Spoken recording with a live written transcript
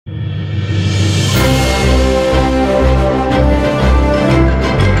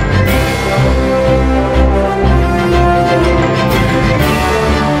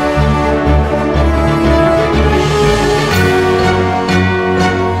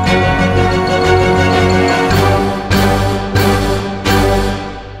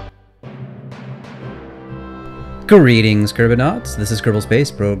Greetings, Kerbonauts. This is Kerbal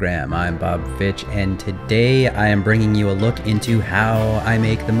Space Program. I'm Bob Fitch, and today I am bringing you a look into how I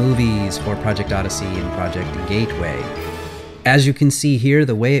make the movies for Project Odyssey and Project Gateway. As you can see here,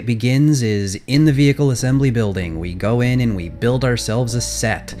 the way it begins is in the vehicle assembly building. We go in and we build ourselves a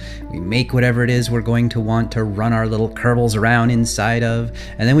set. We make whatever it is we're going to want to run our little Kerbals around inside of,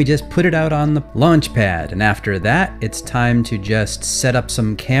 and then we just put it out on the launch pad. And after that, it's time to just set up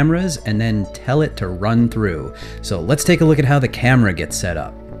some cameras and then tell it to run through. So let's take a look at how the camera gets set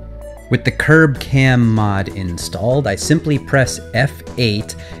up. With the KerbCam mod installed, I simply press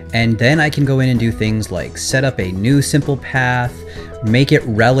F8, and then I can go in and do things like set up a new simple path, make it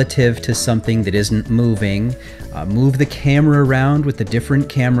relative to something that isn't moving, move the camera around with the different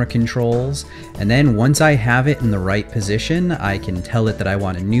camera controls, and then once I have it in the right position, I can tell it that I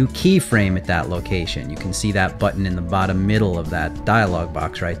want a new keyframe at that location. You can see that button in the bottom middle of that dialog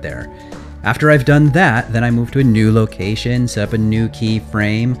box right there. After I've done that, then I move to a new location, set up a new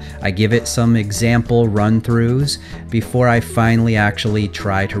keyframe, I give it some example run-throughs before I finally actually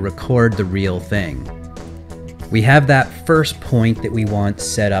try to record the real thing. We have that first point that we want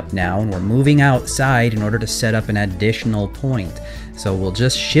set up now, and we're moving outside in order to set up an additional point. So we'll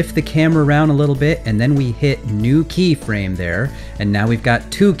just shift the camera around a little bit, and then we hit new keyframe there, and now we've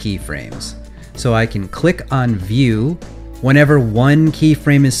got two keyframes. So I can click on View whenever one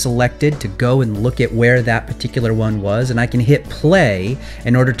keyframe is selected to go and look at where that particular one was, and I can hit play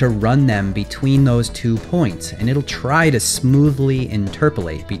in order to run them between those 2 points, and it'll try to smoothly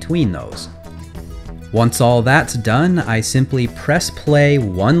interpolate between those. Once all that's done, I simply press play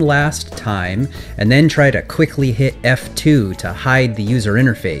one last time and then try to quickly hit F2 to hide the user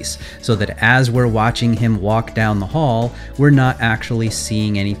interface so that as we're watching him walk down the hall, we're not actually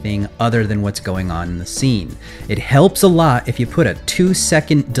seeing anything other than what's going on in the scene. It helps a lot if you put a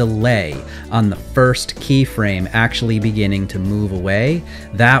 2-second delay on the first keyframe actually beginning to move away.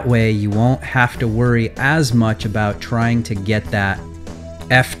 That way you won't have to worry as much about trying to get that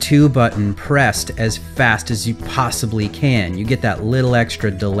F2 button pressed as fast as you possibly can. You get that little extra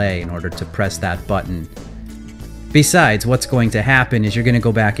delay in order to press that button. Besides, what's going to happen is you're going to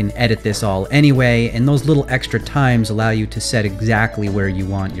go back and edit this all anyway, and those little extra times allow you to set exactly where you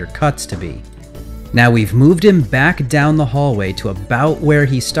want your cuts to be. Now we've moved him back down the hallway to about where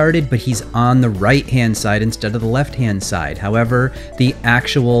he started, but he's on the right-hand side instead of the left-hand side. However, the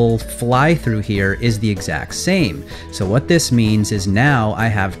actual fly-through here is the exact same. So what this means is now I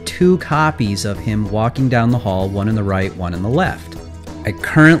have two copies of him walking down the hall, one on the right, one on the left. I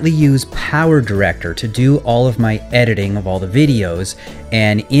currently use Power Director to do all of my editing of all the videos,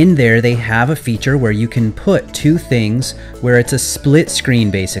 and in there they have a feature where you can put two things where it's a split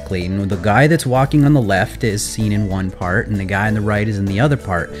screen basically, and the guy that's walking on the left is seen in one part and the guy on the right is in the other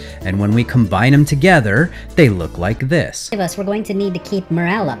part, and when we combine them together they look like this. We're going to need to keep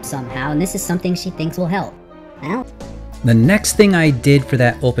morale up somehow, and this is something she thinks will help. Well, the next thing I did for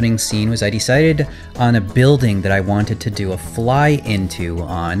that opening scene was I decided on a building that I wanted to do a fly into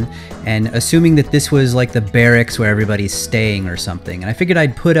on, and assuming that this was like the barracks where everybody's staying or something, and I figured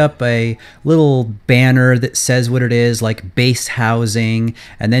I'd put up a little banner that says what it is, like base housing,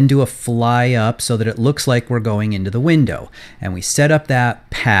 and then do a fly up so that it looks like we're going into the window. And we set up that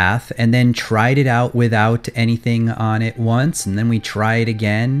path and then tried it out without anything on it once, and then we try it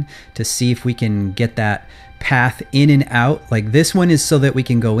again to see if we can get that path in and out. Like this one is so that we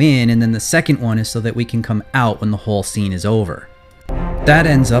can go in, and then the second one is so that we can come out when the whole scene is over. That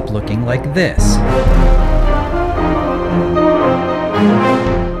ends up looking like this.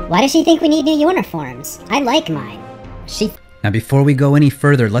 why does she think we need new uniforms? I like mine. Now before we go any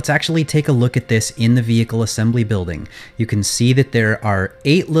further, let's actually take a look at this in the vehicle assembly building. You can see that there are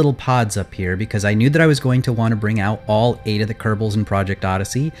 8 little pods up here because I knew that I was going to want to bring out all 8 of the Kerbals in Project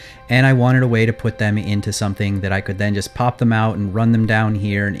Odyssey, and I wanted a way to put them into something that I could then just pop them out and run them down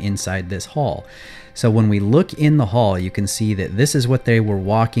here and inside this hall. So when we look in the hall, you can see that this is what they were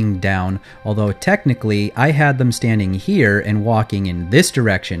walking down, although technically I had them standing here and walking in this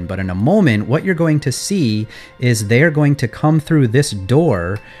direction, but in a moment what you're going to see is they're going to come through this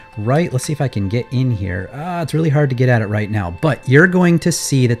door right. Let's see if I can get in here. It's really hard to get at it right now, but you're going to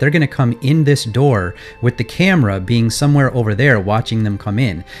see that they're going to come in this door with the camera being somewhere over there watching them come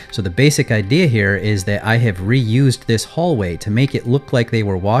in. So the basic idea here is that I have reused this hallway to make it look like they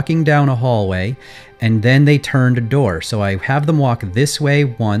were walking down a hallway and then they turned a door. So I have them walk this way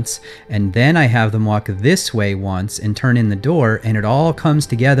once, and then I have them walk this way once and turn in the door, and it all comes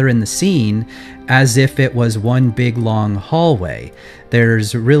together in the scene as if it was one big long hallway.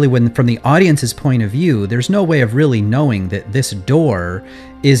 There's really, from the audience's point of view, there's no way of really knowing that this door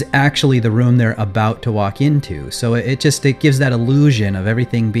is actually the room they're about to walk into. So it gives that illusion of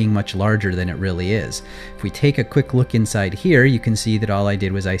everything being much larger than it really is. If we take a quick look inside here, you can see that all I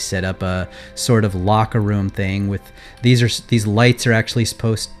did was I set up a sort of locker room thing with these lights are actually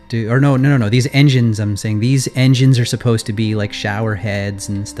supposed to, or no, these engines, I'm saying these engines are supposed to be like shower heads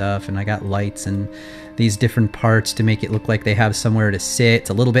and stuff, and I got lights and these different parts to make it look like they have somewhere to sit. It's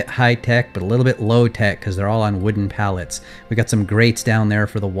a little bit high tech, but a little bit low tech because they're all on wooden pallets. We got some grates down there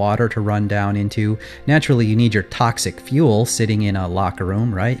for the water to run down into. Naturally, you need your toxic fuel sitting in a locker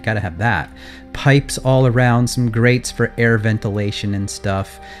room, right? You gotta have that. Pipes all around, some grates for air ventilation and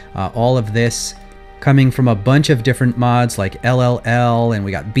stuff. All of this coming from a bunch of different mods like LLL, and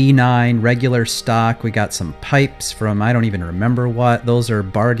we got B9, regular stock. We got some pipes from, I don't even remember what. Those are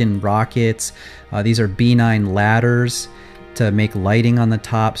bargain rockets. These are B9 ladders to make lighting on the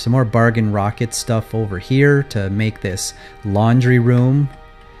top. Some more bargain rocket stuff over here to make this laundry room.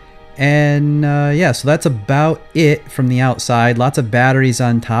 And yeah, so that's about it from the outside. Lots of batteries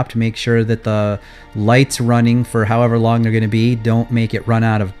on top to make sure that the lights running for however long they're going to be don't make it run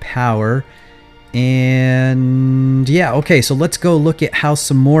out of power. And yeah, okay, so let's go look at how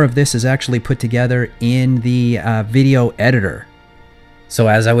some more of this is actually put together in the video editor. So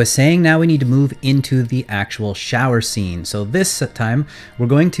as I was saying, now we need to move into the actual shower scene. So this time we're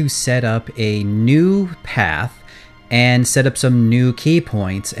going to set up a new path and set up some new key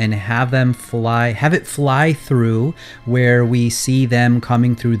points and have it fly through where we see them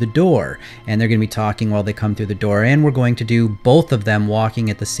coming through the door. And they're gonna be talking while they come through the door, and we're going to do both of them walking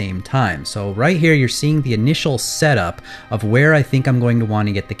at the same time. So right here, you're seeing the initial setup of where I think I'm going to want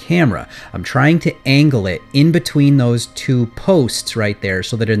to get the camera. I'm trying to angle it in between those two posts right there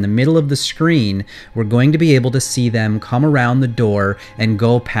so that in the middle of the screen, we're going to be able to see them come around the door and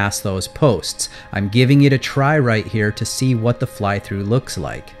go past those posts. I'm giving it a try right here to see what the fly-through looks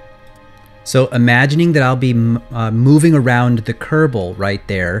like. So imagining that I'll be moving around the Kerbal right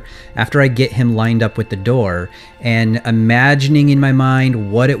there after I get him lined up with the door, and imagining in my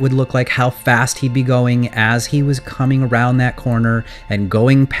mind what it would look like, how fast he'd be going as he was coming around that corner and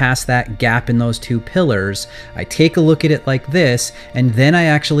going past that gap in those two pillars, I take a look at it like this, and then I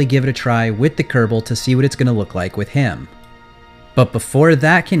actually give it a try with the Kerbal to see what it's going to look like with him. But before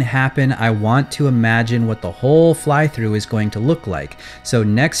that can happen, I want to imagine what the whole fly-through is going to look like. So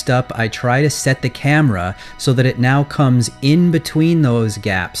next up, I try to set the camera so that it now comes in between those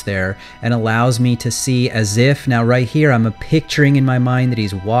gaps there and allows me to see as if, now right here, I'm picturing in my mind that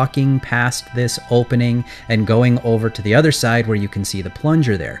he's walking past this opening and going over to the other side where you can see the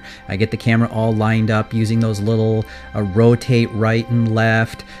plunger there. I get the camera all lined up using those little rotate right and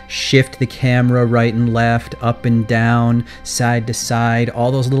left, shift the camera right and left, up and down, side to side,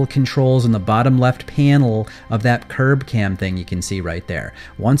 all those little controls in the bottom left panel of that KerbCam thing you can see right there.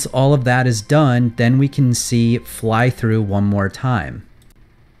 Once all of that is done, then we can see fly through one more time.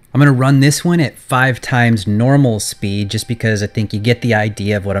 I'm going to run this one at 5 times normal speed just because I think you get the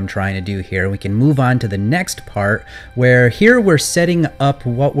idea of what I'm trying to do here. We can move on to the next part where here we're setting up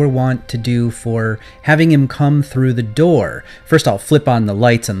what we want to do for having him come through the door. First I'll flip on the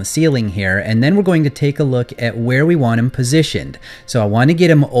lights on the ceiling here, and then we're going to take a look at where we want him positioned. So I want to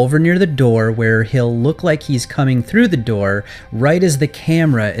get him over near the door where he'll look like he's coming through the door right as the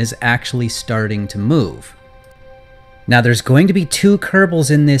camera is actually starting to move. Now there's going to be 2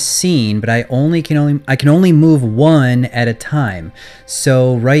 Kerbals in this scene, but I can only move one at a time.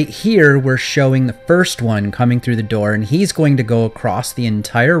 So right here we're showing the first one coming through the door, and he's going to go across the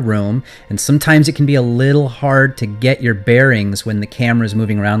entire room, and sometimes it can be a little hard to get your bearings when the camera is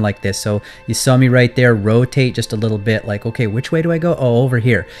moving around like this. So you saw me right there rotate just a little bit, like, okay, which way do I go? Oh, over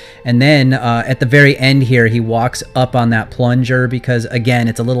here. And then at the very end here, he walks up on that plunger because, again,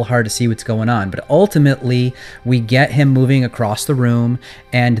 it's a little hard to see what's going on. But ultimately, we get him moving across the room,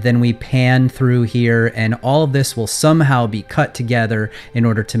 and then we pan through here, and all of this will somehow be cut together in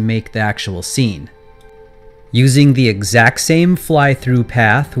order to make the actual scene. Using the exact same fly-through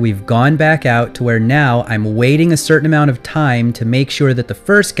path, we've gone back out to where now I'm waiting a certain amount of time to make sure that the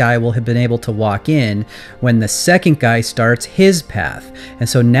first guy will have been able to walk in when the second guy starts his path. And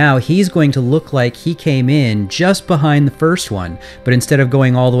so now he's going to look like he came in just behind the first one, but instead of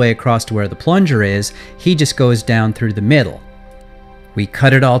going all the way across to where the plunger is, he just goes down through the middle. We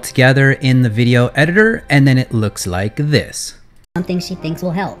cut it all together in the video editor, and then it looks like this. Something she thinks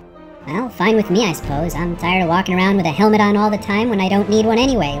will help. Well, fine with me, I suppose. I'm tired of walking around with a helmet on all the time when I don't need one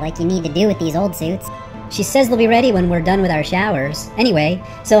anyway, like you need to do with these old suits. She says they'll be ready when we're done with our showers. Anyway,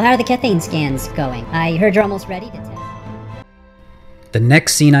 so how are the cathane scans going? I heard you're almost ready to test. The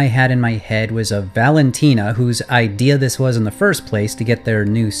next scene I had in my head was of Valentina, whose idea this was in the first place to get their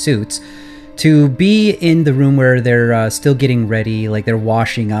new suits, to be in the room where they're still getting ready, like they're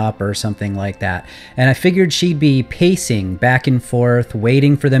washing up or something like that. And I figured she'd be pacing back and forth,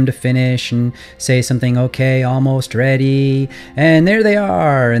 waiting for them to finish and say something, okay, almost ready, and there they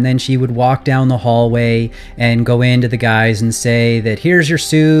are. And then she would walk down the hallway and go into the guys and say that here's your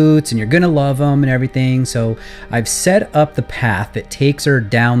suits and you're gonna love them and everything. So I've set up the path that takes her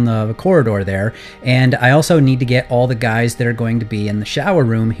down the corridor there, and I also need to get all the guys that are going to be in the shower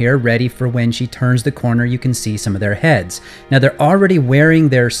room here ready for when she turns the corner. You can see some of their heads. Now they're already wearing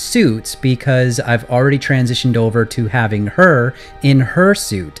their suits because I've already transitioned over to having her in her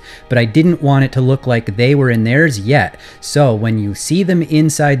suit, but I didn't want it to look like they were in theirs yet. So when you see them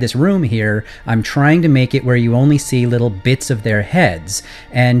inside this room here, I'm trying to make it where you only see little bits of their heads,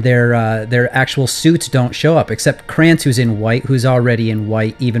 and their actual suits don't show up, except Krantz, who's in white, who's already in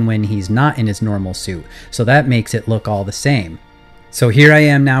white even when he's not in his normal suit. So that makes it look all the same. So here I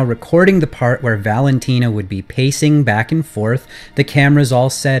am now recording the part where Valentina would be pacing back and forth. The camera's all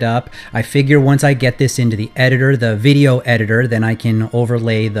set up. I figure once I get this into the editor, the video editor, then I can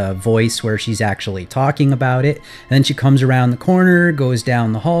overlay the voice where she's actually talking about it. And then she comes around the corner, goes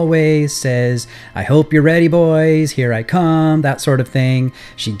down the hallway, says, I hope you're ready, boys, here I come, that sort of thing.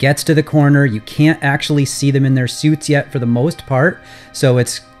 She gets to the corner. You can't actually see them in their suits yet for the most part, so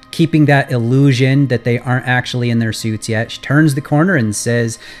it's keeping that illusion that they aren't actually in their suits yet. She turns the corner and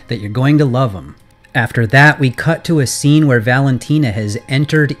says that you're going to love them. After that, we cut to a scene where Valentina has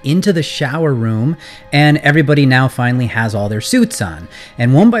entered into the shower room and everybody now finally has all their suits on.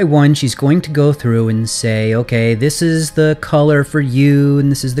 And one by one, she's going to go through and say, okay, this is the color for you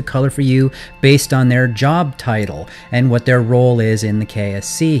and this is the color for you based on their job title and what their role is in the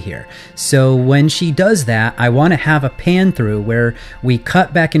KSC here. So when she does that, I want to have a pan through where we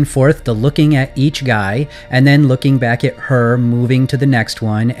cut back and forth to looking at each guy and then looking back at her, moving to the next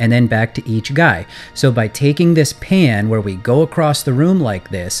one, and then back to each guy. So by taking this pan where we go across the room like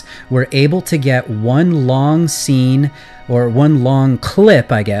this, we're able to get one long scene, or one long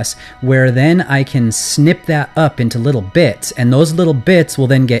clip, I guess, where then I can snip that up into little bits, and those little bits will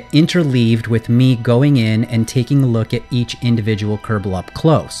then get interleaved with me going in and taking a look at each individual Kerbal up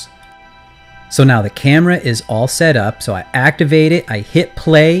close. So now the camera is all set up, so I activate it, I hit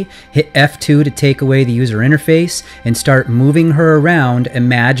play, hit F2 to take away the user interface, and start moving her around,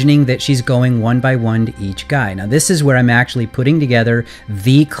 imagining that she's going one by one to each guy. Now this is where I'm actually putting together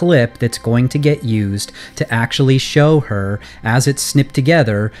the clip that's going to get used to actually show her, as it's snipped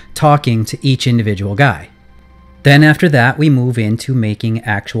together, talking to each individual guy. Then after that, we move into making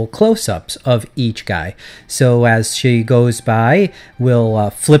actual close-ups of each guy. So as she goes by,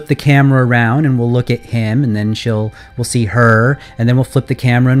 we'll flip the camera around and we'll look at him, and then we'll see her, and then we'll flip the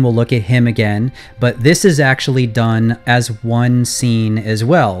camera and we'll look at him again. But this is actually done as one scene as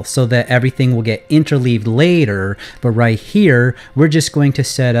well, so that everything will get interleaved later. But right here, we're just going to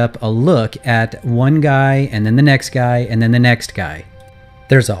set up a look at one guy, and then the next guy, and then the next guy.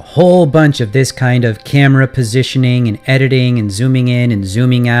 There's a whole bunch of this kind of camera positioning and editing and zooming in and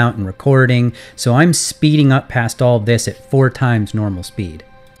zooming out and recording, so I'm speeding up past all of this at 4 times normal speed.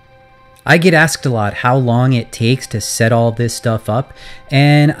 I get asked a lot how long it takes to set all this stuff up,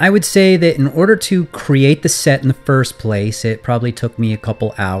 and I would say that in order to create the set in the first place, it probably took me a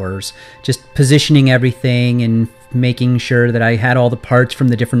couple hours, just positioning everything and making sure that I had all the parts from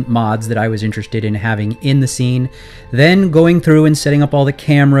the different mods that I was interested in having in the scene, then going through and setting up all the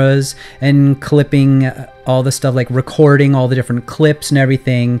cameras and clipping all the stuff, like recording all the different clips and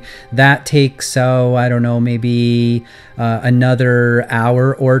everything. That takes, I don't know, maybe another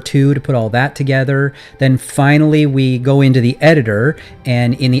hour or 2 to put all that together. Then finally we go into the editor,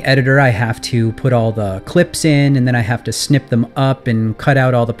 and in the editor I have to put all the clips in, and then I have to snip them up and cut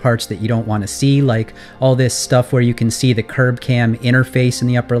out all the parts that you don't want to see, like all this stuff where you can see the KerbCam interface in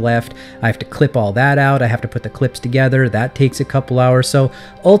the upper left. I have to clip all that out. I have to put the clips together. That takes a couple hours. So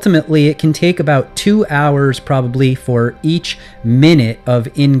ultimately it can take about 2 hours probably for each minute of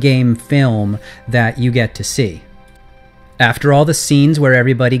in-game film that you get to see. After all the scenes where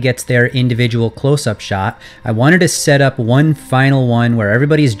everybody gets their individual close-up shot, I wanted to set up one final one where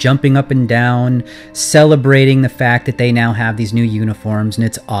everybody's jumping up and down, celebrating the fact that they now have these new uniforms, and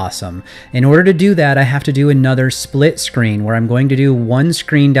it's awesome. In order to do that, I have to do another split screen where I'm going to do one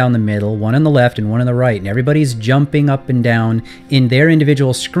screen down the middle, one on the left and one on the right, and everybody's jumping up and down in their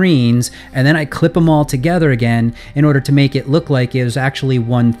individual screens, and then I clip them all together again in order to make it look like it was actually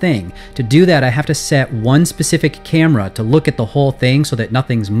one thing. To do that, I have to set one specific camera to look at the whole thing so that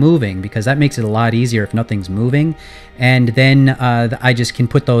nothing's moving, because that makes it a lot easier if nothing's moving, and then I just can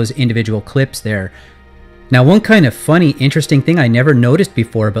put those individual clips there. Now, one kind of funny, interesting thing I never noticed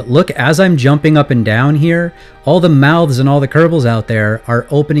before, but look, as I'm jumping up and down here, all the mouths and all the Kerbals out there are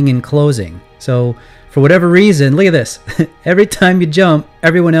opening and closing. So for whatever reason, look at this. Every time you jump,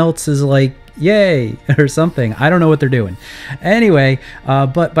 everyone else is like, yay, or something. I don't know what they're doing. Anyway,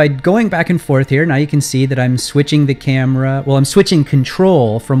 but by going back and forth here, now you can see that I'm switching the camera. Well, I'm switching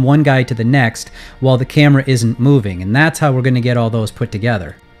control from one guy to the next while the camera isn't moving. And that's how we're going to get all those put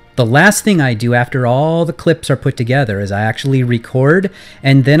together. The last thing I do after all the clips are put together is I actually record,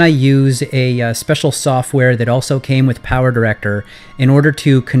 and then I use a special software that also came with Power Director in order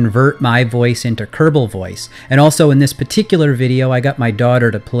to convert my voice into Kerbal voice. And also in this particular video, I got my daughter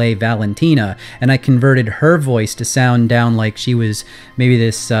to play Valentina, and I converted her voice to sound down like she was maybe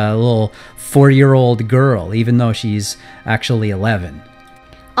this little 4-year-old girl, even though she's actually 11.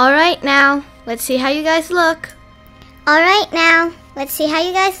 Alright now, let's see how you guys look. Alright now, let's see how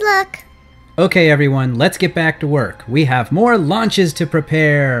you guys look. Okay everyone, let's get back to work. We have more launches to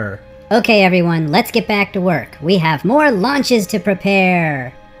prepare. Okay, everyone, let's get back to work. We have more launches to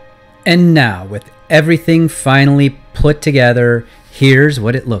prepare. And now, with everything finally put together, here's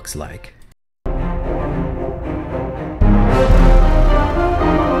what it looks like.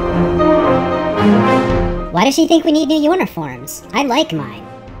 Why does she think we need new uniforms? I like mine.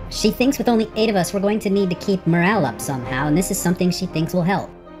 She thinks with only 8 of us, we're going to need to keep morale up somehow, and this is something she thinks will help.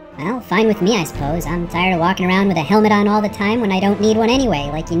 Well, fine with me, I suppose. I'm tired of walking around with a helmet on all the time when I don't need one anyway,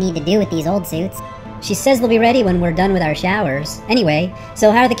 like you need to do with these old suits. She says they'll be ready when we're done with our showers. Anyway, so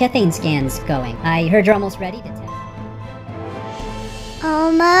how are the Kethane scans going? I heard you're almost ready to test.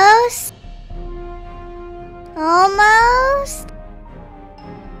 Almost. Almost.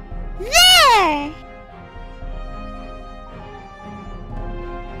 There!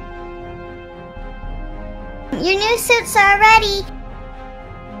 Your new suits are ready.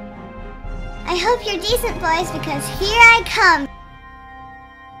 I hope you're decent, boys, because here I come.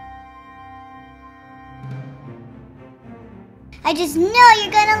 I just know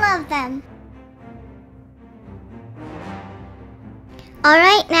you're gonna love them.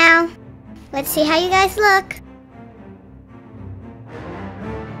 Alright now, let's see how you guys look.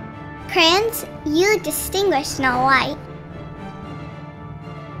 Crayons, you distinguish Snow White.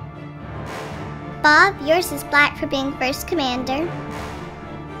 Bob, yours is black for being first commander.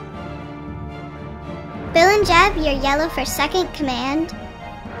 Bill and Jeb, you're yellow for second command.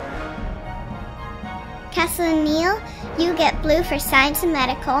 Castle and Neil, you get blue for science and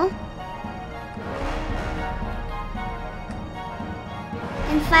medical.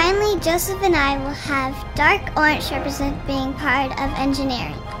 And finally, Joseph and I will have dark orange represent being part of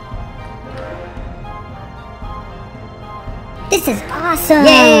engineering. This is awesome!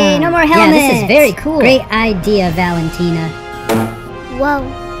 Yay, no more helmets! Yeah, this is very cool. Great idea, Valentina.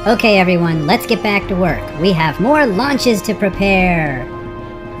 Whoa. Okay, everyone, let's get back to work. We have more launches to prepare.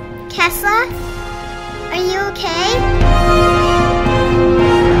 Kesla? Are you okay?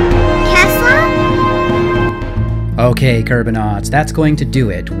 Kesla? Okay, Kerbonauts, that's going to do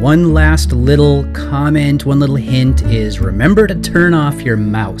it. One last little comment, one little hint is remember to turn off your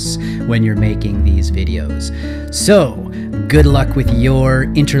mouse when you're making these videos. So, good luck with your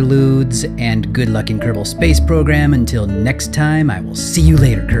interludes, and good luck in Kerbal Space Program. Until next time, I will see you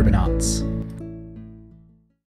later, Kerbonauts.